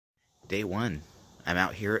Day one. I'm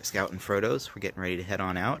out here at Scout and Frodo's. We're getting ready to head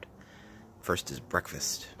on out. First is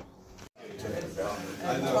breakfast.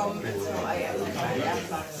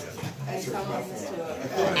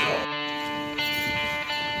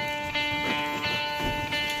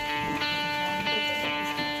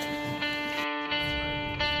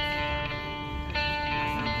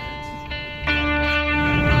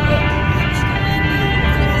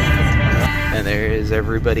 And there is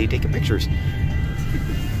everybody taking pictures.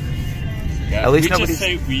 Yeah, at least we nobody's... just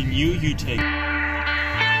say we knew you'd take.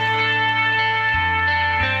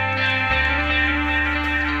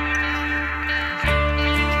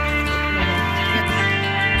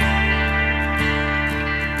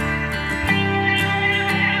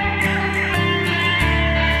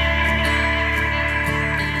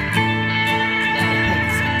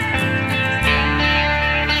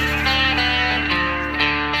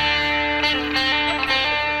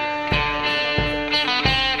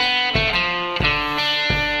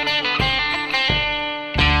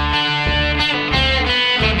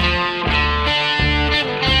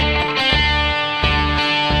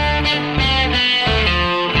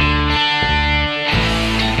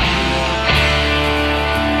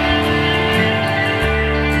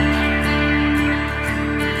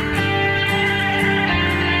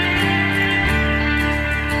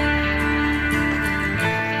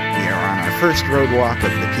 First road walk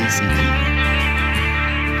of the PCT.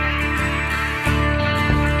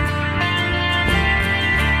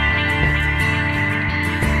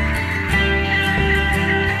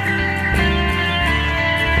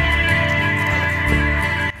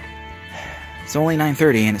 It's only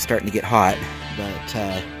 9:30 and it's starting to get hot,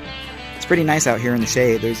 but it's pretty nice out here in the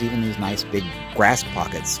shade. There's even these nice big grass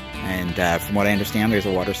pockets, and from what I understand, there's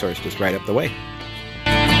a water source just right up the way.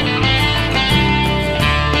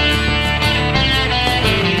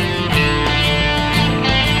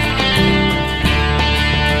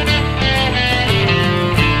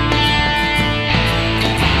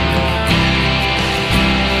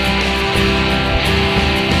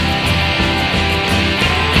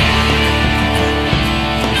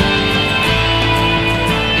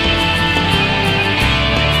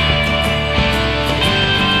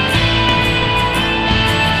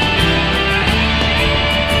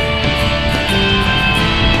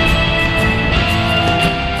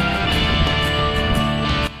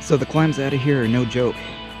 So the climbs out of here are no joke.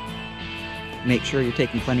 Make sure you're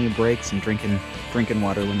taking plenty of breaks and drinking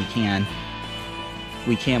water when you can.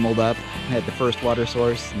 We cameled up at the first water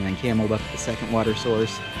source and then cameled up at the second water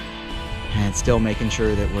source, and still making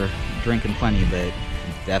sure that we're drinking plenty, but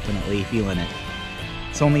definitely feeling it.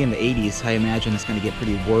 It's only in the 80s. I imagine it's going to get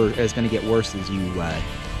it's going to get worse as you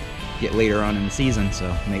get later on in the season.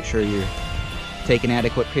 So make sure you're taking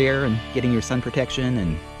adequate care and getting your sun protection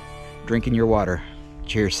and drinking your water.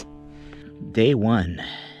 Cheers. Day one.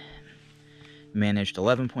 Managed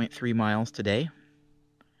 11.3 miles today.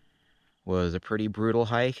 Was a pretty brutal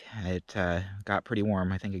hike. It got pretty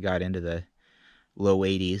warm. I think it got into the low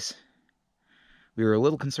 80s. We were a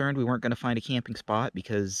little concerned we weren't going to find a camping spot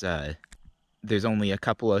because there's only a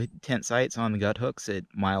couple of tent sites on the gut hooks at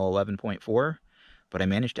mile 11.4. But I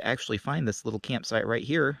managed to actually find this little campsite right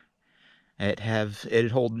here.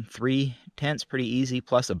 It'd hold 3 tents pretty easy,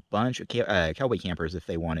 plus a bunch of cowboy campers if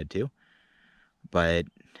they wanted to. But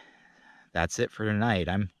that's it for tonight.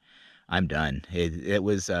 I'm done. It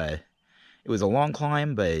was a long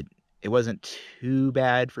climb, but it wasn't too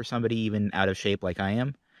bad for somebody even out of shape like I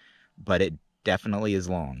am. But it definitely is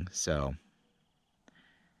long. So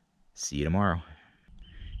see you tomorrow.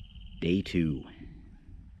 Day 2.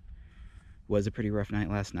 Was a pretty rough night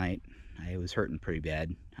last night. I was hurting pretty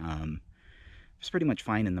bad. Was pretty much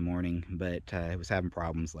fine in the morning, but I was having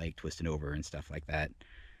problems like twisting over and stuff like that.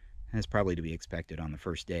 That's probably to be expected on the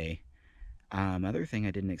first day. Other thing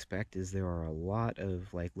I didn't expect is there are a lot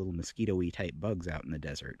of like little mosquito-y type bugs out in the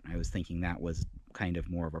desert. I was thinking that was kind of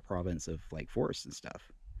more of a province of like forests and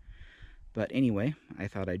stuff. But anyway, I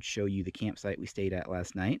thought I'd show you the campsite we stayed at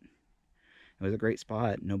last night. It was a great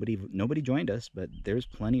spot. Nobody joined us, but there's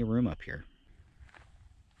plenty of room up here.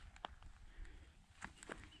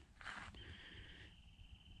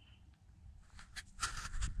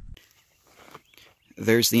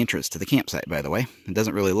 There's the entrance to the campsite, by the way. It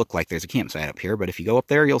doesn't really look like there's a campsite up here, but if you go up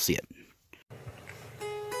there, you'll see it.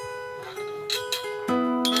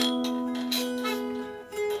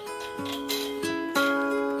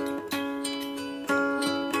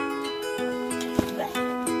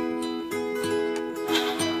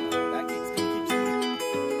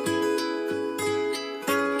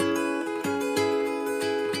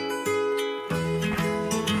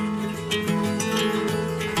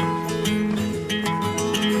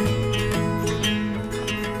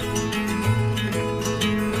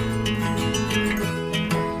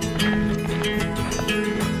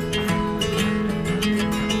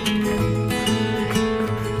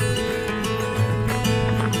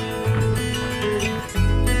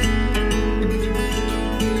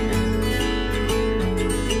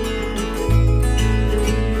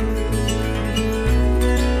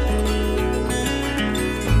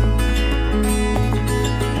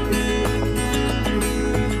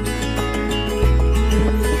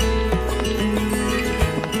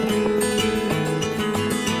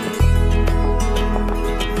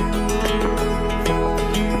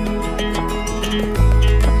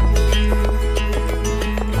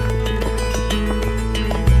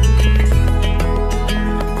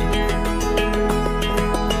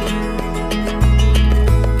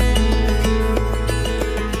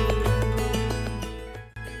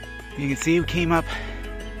 see, we came up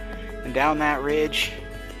and down that ridge,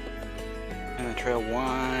 and the trail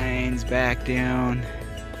winds back down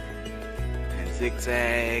and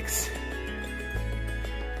zigzags.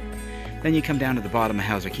 Then you come down to the bottom of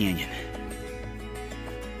Jahzzar Canyon.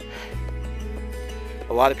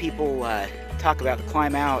 A lot of people talk about the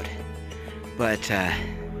climb out, but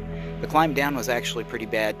the climb down was actually pretty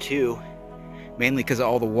bad too. Mainly because of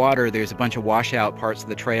all the water. There's a bunch of washout parts of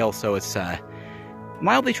the trail, so it's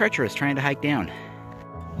mildly treacherous trying to hike down.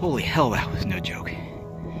 Holy hell, that was no joke.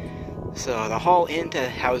 So the haul into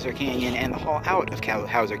Jahzzar Canyon and the haul out of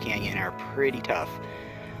Jahzzar Canyon are pretty tough.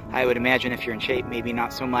 I would imagine if you're in shape, maybe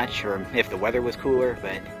not so much, or if the weather was cooler,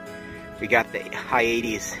 but we got the high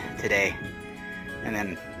 80s today. And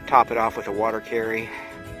then top it off with a water carry.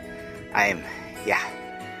 Yeah.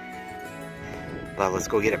 But let's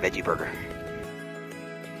go get a veggie burger.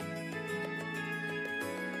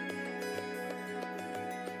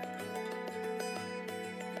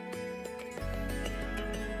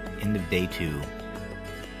 End of day 2.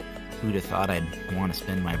 Who'd have thought I'd want to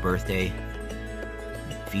spend my birthday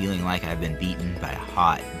feeling like I've been beaten by a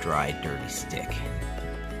hot, dry, dirty stick.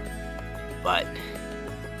 But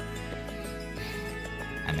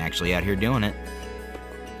I'm actually out here doing it.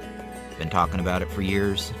 Been talking about it for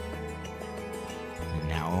years. And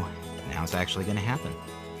now it's actually going to happen.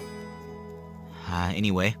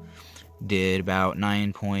 Anyway, did about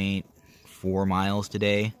 9.4 miles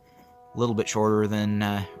today. A little bit shorter than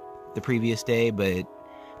the previous day, but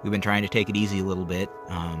we've been trying to take it easy a little bit.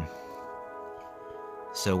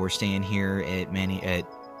 So we're staying here at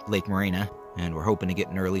Lake Morena, and we're hoping to get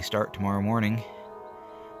an early start tomorrow morning.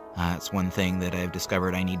 It's one thing that I've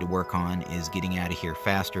discovered I need to work on, is getting out of here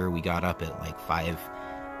faster. We got up at like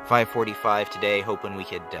 5:45 today, hoping we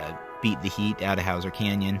could beat the heat out of Jahzzar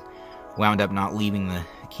Canyon. Wound up not leaving the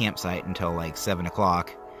campsite until like 7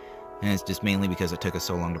 o'clock, and it's just mainly because it took us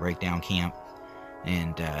so long to break down camp.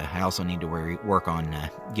 And I also need to work on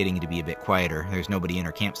getting it to be a bit quieter. There's nobody in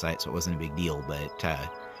our campsite, so it wasn't a big deal, but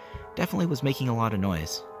definitely was making a lot of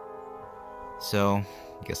noise. So,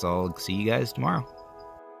 I guess I'll see you guys tomorrow.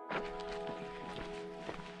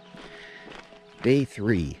 Day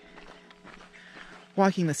 3.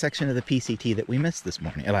 Walking the section of the PCT that we missed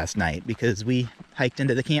last night, because we hiked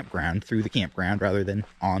into the campground, through the campground, rather than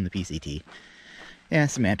on the PCT. Yeah,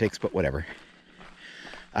 semantics, but whatever.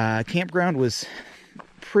 Campground was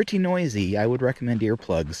pretty noisy. I would recommend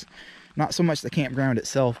earplugs. Not so much the campground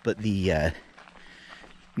itself, but the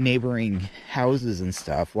neighboring houses and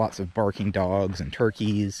stuff. Lots of barking dogs and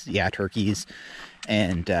turkeys. Yeah, turkeys.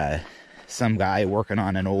 And some guy working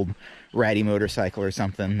on an old ratty motorcycle or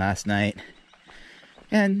something last night.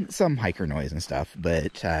 And some hiker noise and stuff.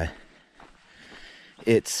 But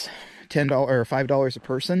it's $10 or $5 a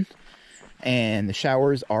person. And the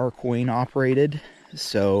showers are coin operated.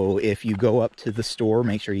 So if you go up to the store,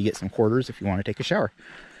 make sure you get some quarters if you want to take a shower.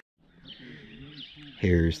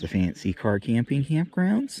 Here's the fancy car camping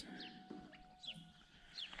campgrounds.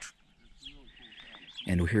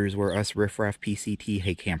 And here's where us riffraff PCT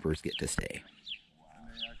hay campers get to stay.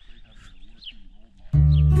 How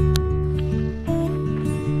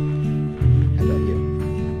about you?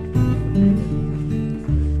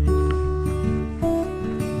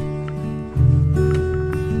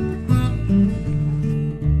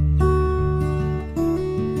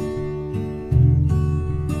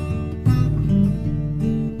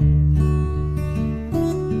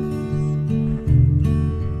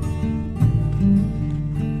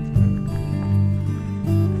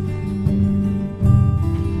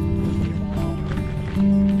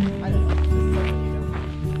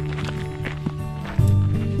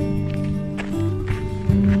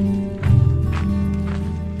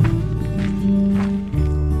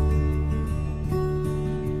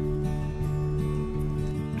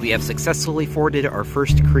 We have successfully forded our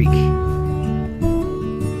first creek.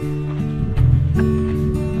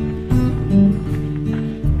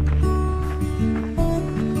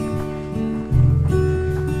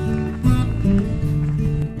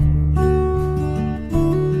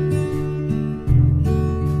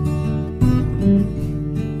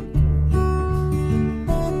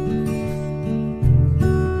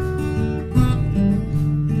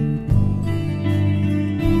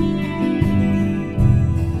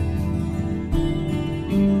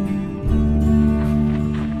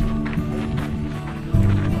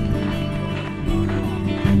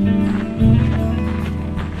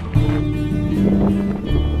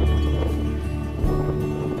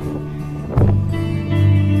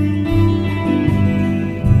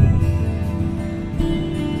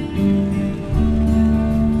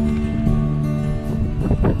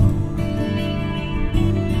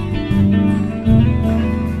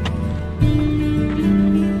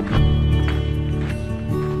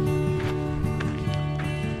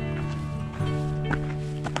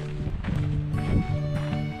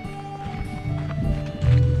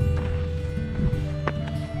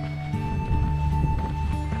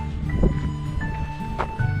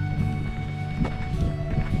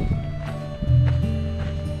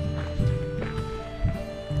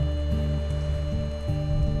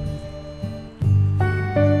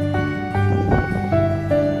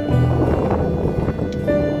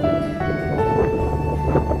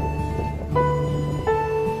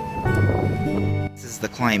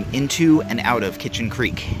 climb into and out of Kitchen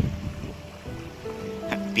Creek.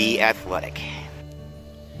 Be athletic.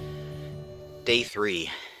 Day 3.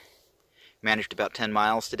 Managed about 10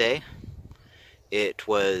 miles today. It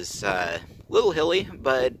was a little hilly,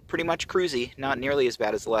 but pretty much cruisy. Not nearly as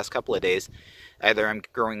bad as the last couple of days. Either I'm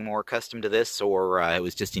growing more accustomed to this, or it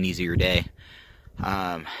was just an easier day.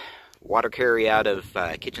 Water carry out of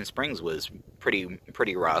Kitchen Springs was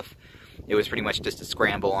pretty rough. It was pretty much just a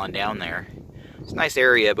scramble on down there. It's a nice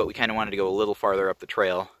area, but we kind of wanted to go a little farther up the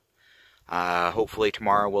trail. Hopefully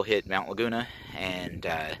tomorrow we'll hit Mount Laguna, and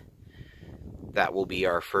that will be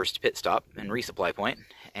our first pit stop and resupply point.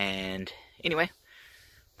 And anyway,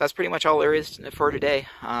 that's pretty much all there is for today.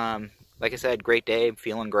 Like I said, great day,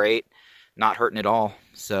 feeling great, not hurting at all.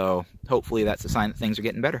 So hopefully that's a sign that things are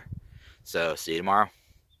getting better. So see you tomorrow.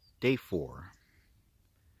 Day 4.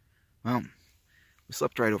 Well, we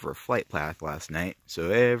slept right over a flight path last night,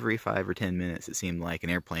 so every 5 or 10 minutes it seemed like an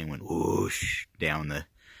airplane went whoosh down the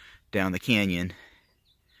canyon.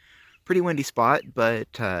 Pretty windy spot,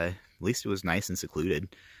 but at least it was nice and secluded.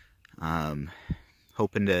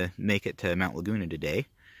 Hoping to make it to Mount Laguna today,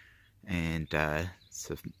 and it's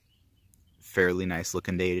a fairly nice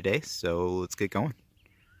looking day today, so let's get going.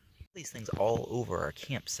 These things all over our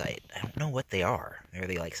campsite. I don't know what they are. Are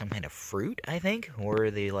they like some kind of fruit, I think? Or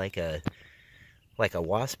are they like a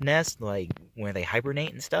wasp nest, like where they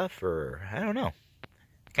hibernate and stuff? Or I don't know.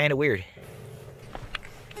 Kind of weird.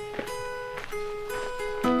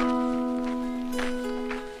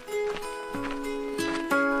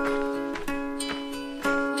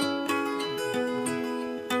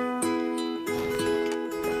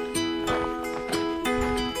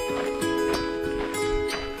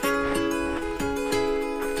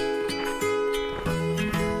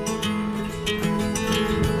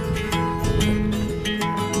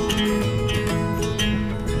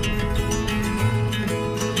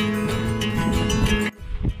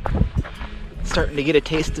 Starting to get a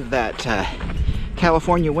taste of that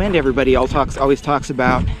California wind everybody always talks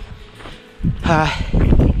about.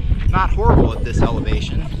 Not horrible at this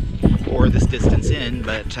elevation or this distance in,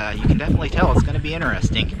 but you can definitely tell it's going to be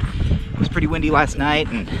interesting. It was pretty windy last night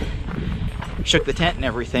and shook the tent and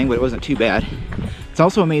everything, but it wasn't too bad. It's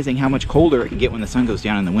also amazing how much colder it can get when the sun goes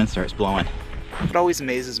down and the wind starts blowing. It always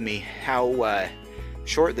amazes me how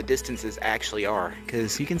short the distances actually are,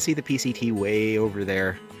 because you can see the PCT way over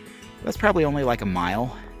there. That's probably only like a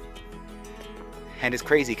mile. And it's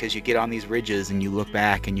crazy because you get on these ridges and you look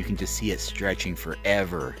back and you can just see it stretching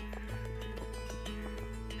forever.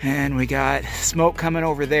 And we got smoke coming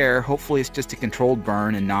over there. Hopefully it's just a controlled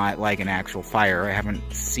burn and not like an actual fire. I haven't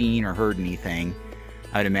seen or heard anything.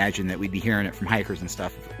 I'd imagine that we'd be hearing it from hikers and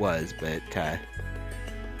stuff if it was, but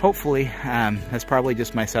hopefully that's probably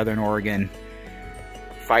just my Southern Oregon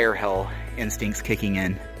fire hell instincts kicking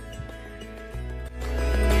in.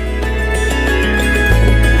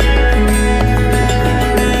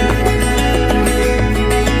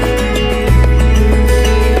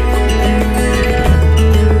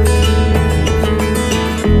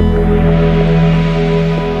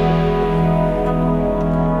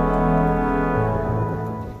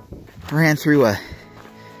 Ran through a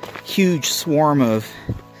huge swarm of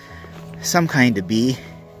some kind of bee,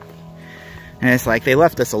 and it's like they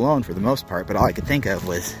left us alone for the most part, but all I could think of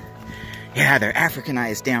was, yeah, they're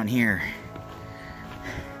Africanized down here.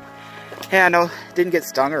 Yeah, no, didn't get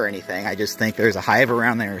stung or anything. I just think there's a hive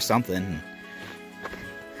around there or something.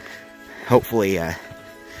 Hopefully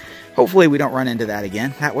we don't run into that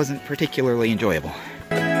again. That wasn't particularly enjoyable.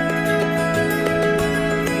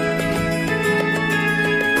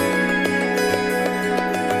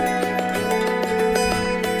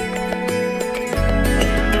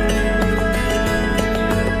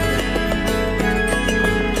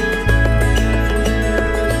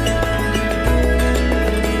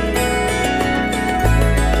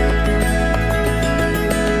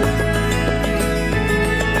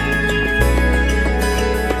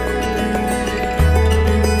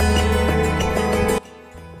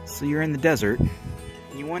 So you're in the desert,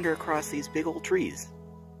 and you wander across these big old trees.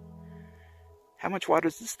 How much water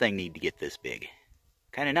does this thing need to get this big?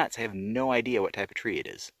 Kind of nuts. I have no idea what type of tree it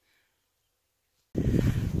is.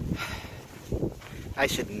 I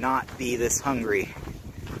should not be this hungry.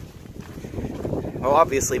 Well,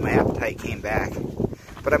 obviously my appetite came back,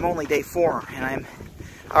 but I'm only day 4, and I'm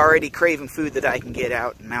already craving food that I can get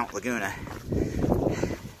out in Mount Laguna.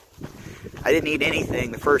 I didn't eat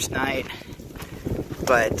anything the first night,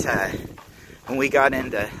 but when we got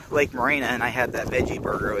into Lake Morena and I had that veggie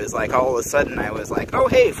burger, it was like all of a sudden I was like, oh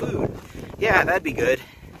hey, food, yeah, that'd be good.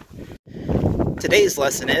 Today's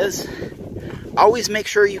lesson is, always make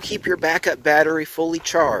sure you keep your backup battery fully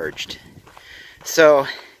charged. So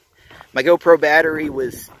my GoPro battery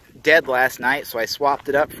was dead last night, so I swapped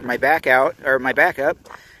it up for my backup,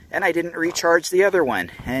 and I didn't recharge the other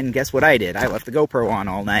one. And guess what I did? I left the GoPro on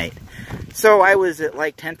all night. So I was at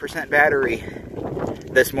like 10% battery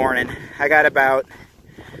this morning. I got about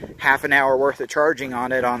half an hour worth of charging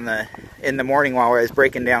on it in the morning while I was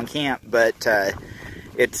breaking down camp, but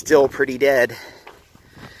it's still pretty dead.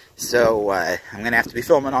 So I'm gonna have to be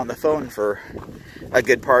filming on the phone for a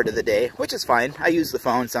good part of the day, which is fine. I use the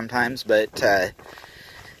phone sometimes, but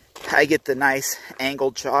I get the nice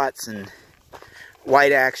angled shots and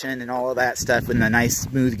wide action and all of that stuff with the nice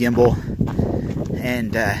smooth gimbal,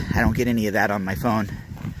 and I don't get any of that on my phone.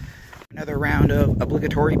 Another round of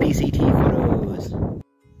obligatory PCT photos.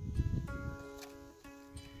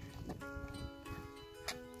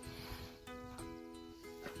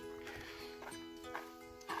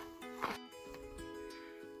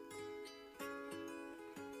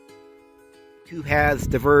 Two paths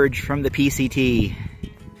diverge from the PCT.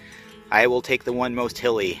 I will take the one most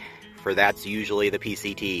hilly, for that's usually the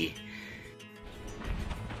PCT.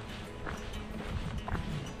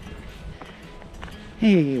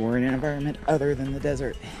 Hey, we're in an environment other than the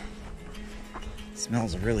desert. It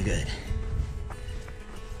smells really good.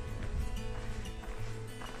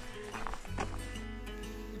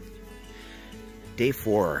 Day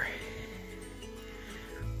 4.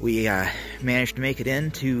 We managed to make it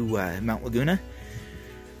into Mount Laguna.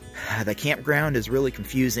 The campground is really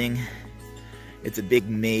confusing. It's a big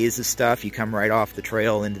maze of stuff. You come right off the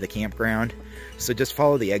trail into the campground. So just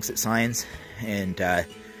follow the exit signs, and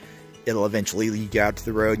it'll eventually lead you out to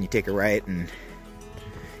the road, and you take a right. And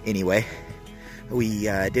anyway, we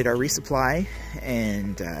did our resupply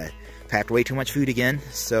and packed way too much food again.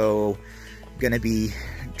 So gonna be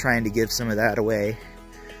trying to give some of that away.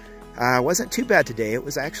 Wasn't too bad today. It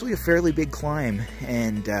was actually a fairly big climb,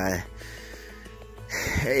 and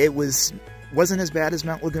it wasn't as bad as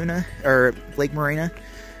Mount Laguna or Lake Morena,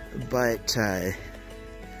 but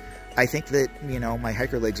I think that, you know, my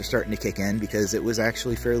hiker legs are starting to kick in because it was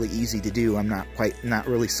actually fairly easy to do. I'm not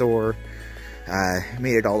really sore.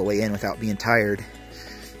 Made it all the way in without being tired.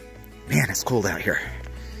 Man, it's cold out here.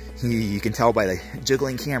 You can tell by the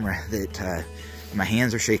jiggling camera that my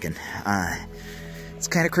hands are shaking. It's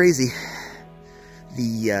kind of crazy.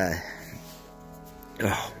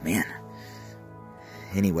 Oh man.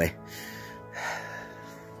 Anyway.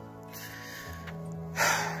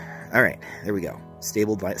 Alright, there we go.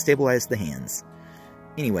 Stabilize the hands.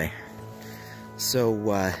 Anyway.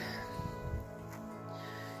 So,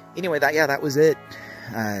 anyway, that was it.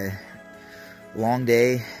 Long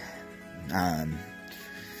day.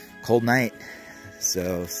 Cold night.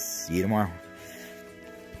 So, see you tomorrow.